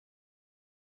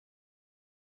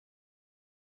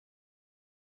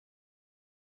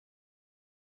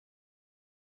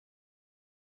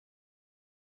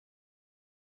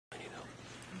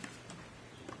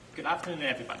Good afternoon,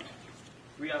 everybody.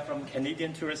 We are from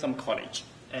Canadian Tourism College,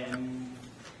 and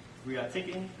we are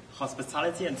taking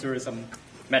Hospitality and Tourism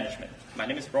Management. My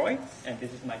name is Roy, and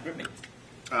this is my groupmate.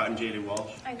 I'm JD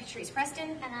Walsh. I'm Catrice Preston.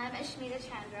 And I'm Ashmita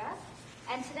Chandra.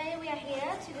 And today we are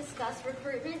here to discuss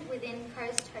recruitment within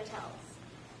Coast Hotels.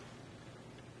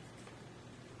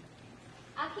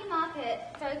 Our key market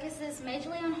focuses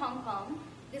majorly on Hong Kong.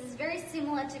 This is very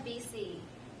similar to BC.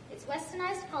 Its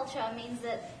westernized culture means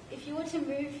that if you were to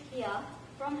move here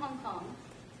from Hong Kong,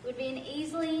 it would be an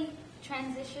easily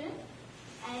transition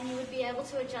and you would be able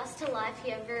to adjust to life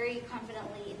here very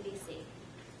confidently in BC.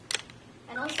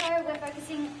 And also we're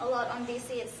focusing a lot on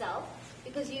BC itself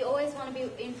because you always want to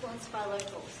be influenced by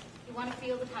locals. You want to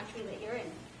feel the country that you're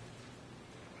in.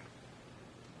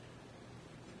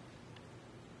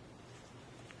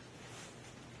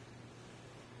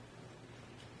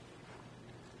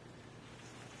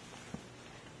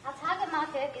 Our target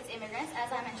market is immigrants,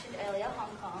 as I mentioned earlier,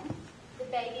 Hong Kong, the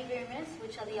baby boomers,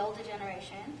 which are the older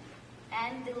generation,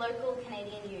 and the local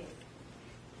Canadian youth.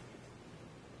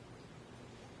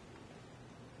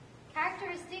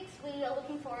 Characteristics we are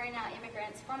looking for in our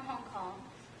immigrants from Hong Kong.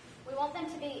 We want them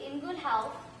to be in good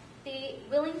health, be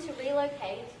willing to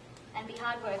relocate, and be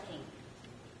hardworking.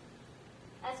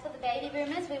 As for the baby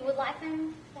boomers, we would like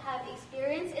them to have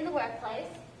experience in the workplace,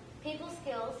 people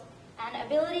skills, and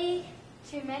ability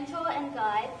to mentor and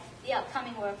guide the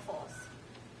upcoming workforce.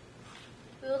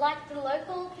 We would like the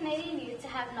local Canadian youth to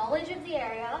have knowledge of the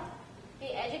area, be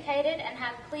educated, and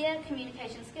have clear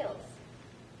communication skills.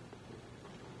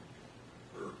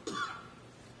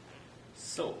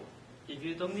 So, if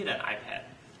you don't need an iPad,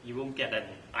 you won't get an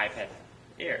iPad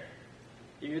Air.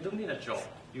 If you don't need a job,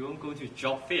 you won't go to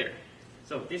job fair.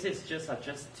 So this is just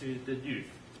adjust to the youth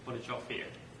for the job fair.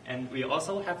 And we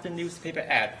also have the newspaper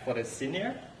ad for the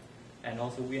senior, and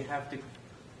also we have the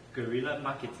guerrilla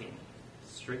marketing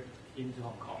straight into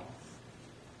Hong Kong.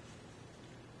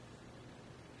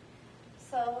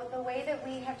 So the way that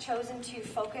we have chosen to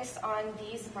focus on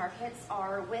these markets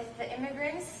are with the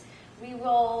immigrants. We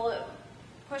will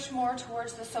push more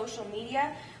towards the social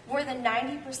media. More than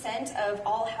 90% of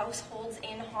all households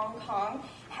in Hong Kong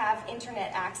have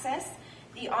internet access.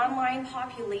 The online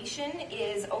population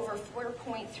is over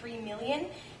 4.3 million,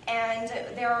 and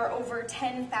there are over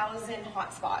 10,000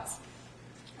 hotspots,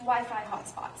 Wi-Fi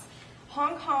hotspots.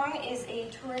 Hong Kong is a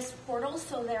tourist portal,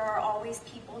 so there are always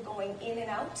people going in and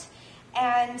out,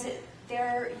 and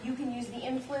there you can use the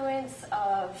influence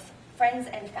of friends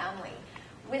and family.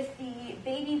 With the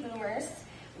baby boomers,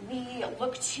 we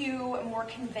look to more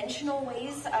conventional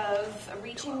ways of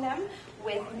reaching them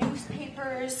with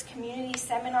newspapers, community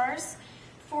seminars.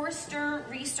 Forrester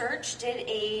Research did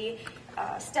a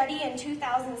study in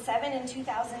 2007 and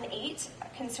 2008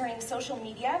 concerning social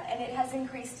media, and it has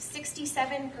increased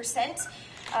 67%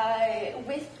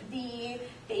 with the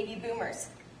baby boomers.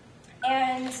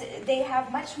 And they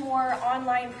have much more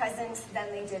online presence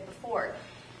than they did before.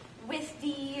 With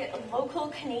the local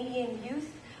Canadian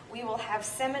youth, we will have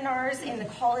seminars in the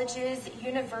colleges,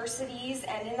 universities,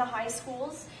 and in the high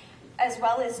schools, as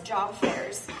well as job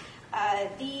fairs.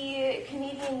 The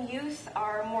Canadian youth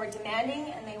are more demanding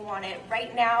and they want it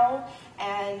right now,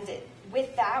 and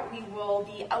with that we will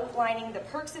be outlining the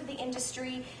perks of the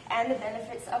industry and the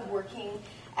benefits of working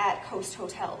at Coast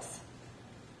Hotels.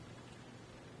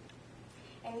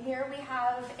 And here we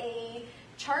have a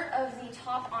chart of the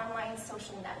top online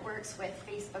social networks with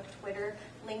Facebook, Twitter,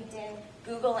 LinkedIn,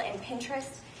 Google, and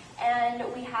Pinterest. And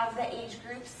we have the age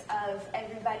groups of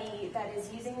everybody that is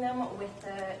using them with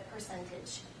the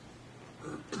percentage.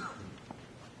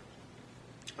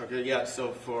 Okay, yeah,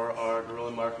 so for our guerrilla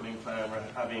marketing plan, we're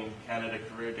having Canada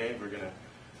Career Day. We're going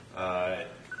to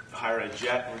hire a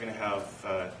jet. We're going to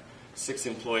have 6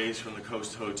 employees from the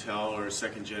Coast Hotel, or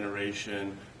second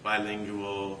generation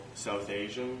bilingual South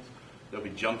Asians. They'll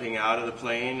be jumping out of the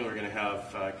plane. We're going to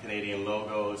have Canadian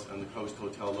logos and the Coast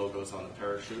Hotel logos on the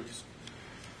parachutes.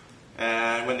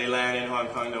 And when they land in Hong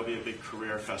Kong, there'll be a big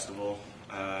career festival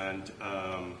and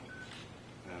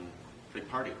big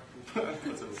party.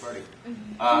 Let's have a party.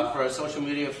 For our social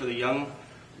media for the young,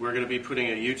 we're going to be putting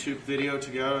a YouTube video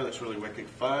together that's really wicked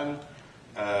fun.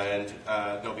 And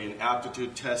there'll be an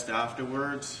aptitude test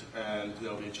afterwards, and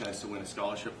there'll be a chance to win a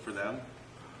scholarship for them.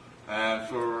 And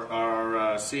for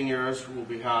our seniors, we'll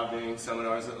be having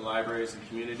seminars at the libraries and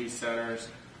community centers,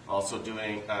 also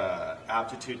doing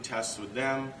aptitude tests with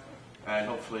them, and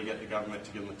hopefully get the government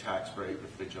to give them a tax break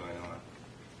if they join on.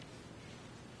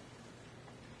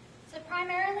 So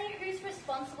primarily, who's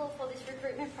responsible for this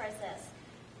recruitment process?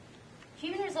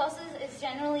 Human resources is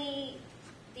generally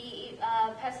the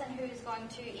person who is going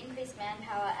to increase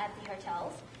manpower at the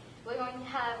hotels. We're going to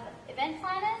have event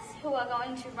planners who are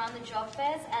going to run the job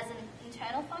fairs as an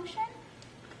internal function.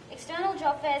 External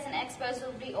job fairs and expos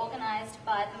will be organised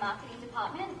by the marketing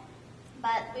department,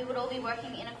 but we would all be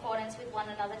working in accordance with one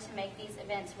another to make these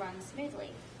events run smoothly.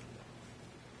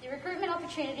 The recruitment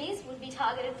opportunities would be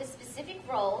targeted for specific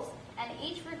roles, and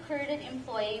each recruited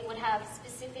employee would have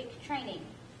specific training.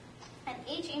 And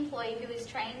each employee who is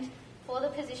trained for the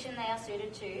position they are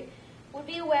suited to would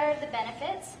be aware of the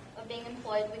benefits of being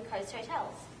employed with Coast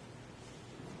Hotels.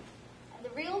 And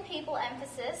the real people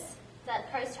emphasis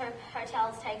that Coast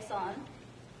Hotels takes on,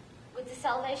 with the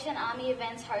Salvation Army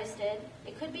events hosted,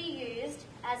 it could be used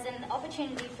as an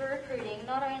opportunity for recruiting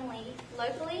not only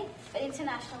locally but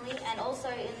internationally and also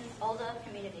in older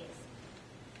communities.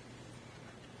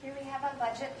 Here we have a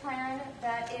budget plan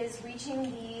that is reaching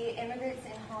the immigrants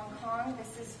in Hong Kong.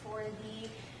 This is for the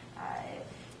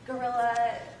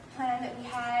guerrilla plan that we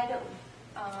had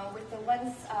with the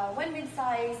one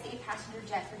mid-size 8-passenger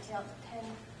jet for 10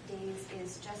 days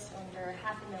is just under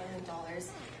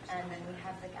 $500,000, and then we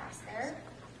have the gas there.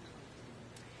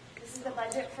 This is the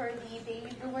budget for the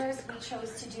baby boomers. We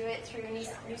chose to do it through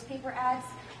newspaper ads,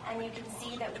 and you can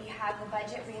see that we have the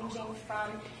budget ranging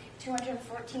from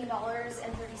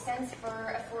 $214.30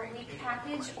 for a 4-week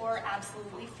package, or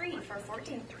absolutely free for a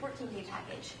 14-day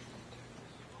package.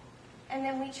 And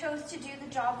then we chose to do the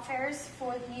job fairs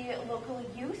for the local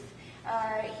youth,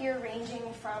 here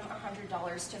ranging from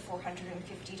 $100 to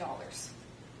 $450.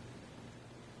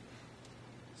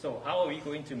 So how are we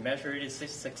going to measure is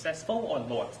this successful or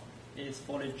not? Is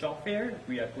for the job fair,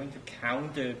 we are going to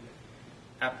count the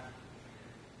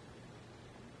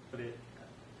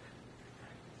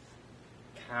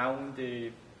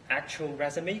actual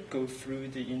resume, go through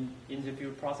the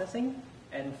interview processing,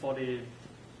 and for the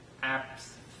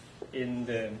apps in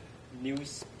the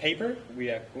newspaper, we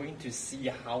are going to see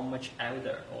how much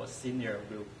elder or senior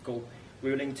will go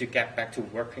willing to get back to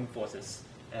working forces.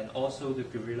 And also the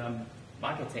guerrilla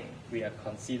marketing, we are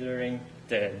considering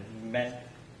the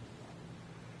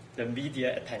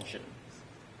media attention.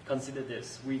 Consider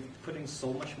this, we're putting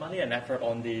so much money and effort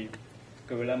on the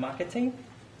guerrilla marketing.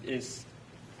 Is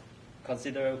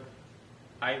consider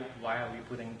why are we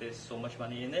putting this so much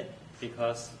money in it?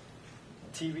 Because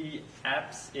TV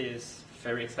apps is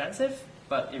very expensive,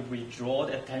 but if we draw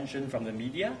the attention from the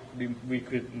media, we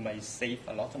might save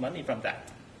a lot of money from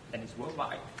that, and it's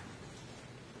worldwide.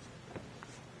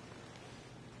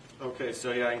 Okay,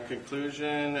 so yeah, in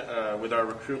conclusion, with our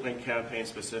recruitment campaign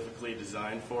specifically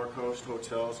designed for Coast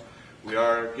Hotels, we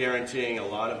are guaranteeing a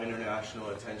lot of international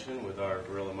attention with our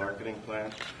guerrilla marketing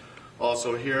plan.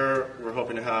 Also here, we're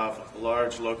hoping to have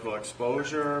large local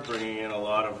exposure, bringing in a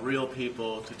lot of real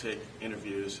people to take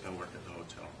interviews and work at the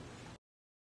hotel.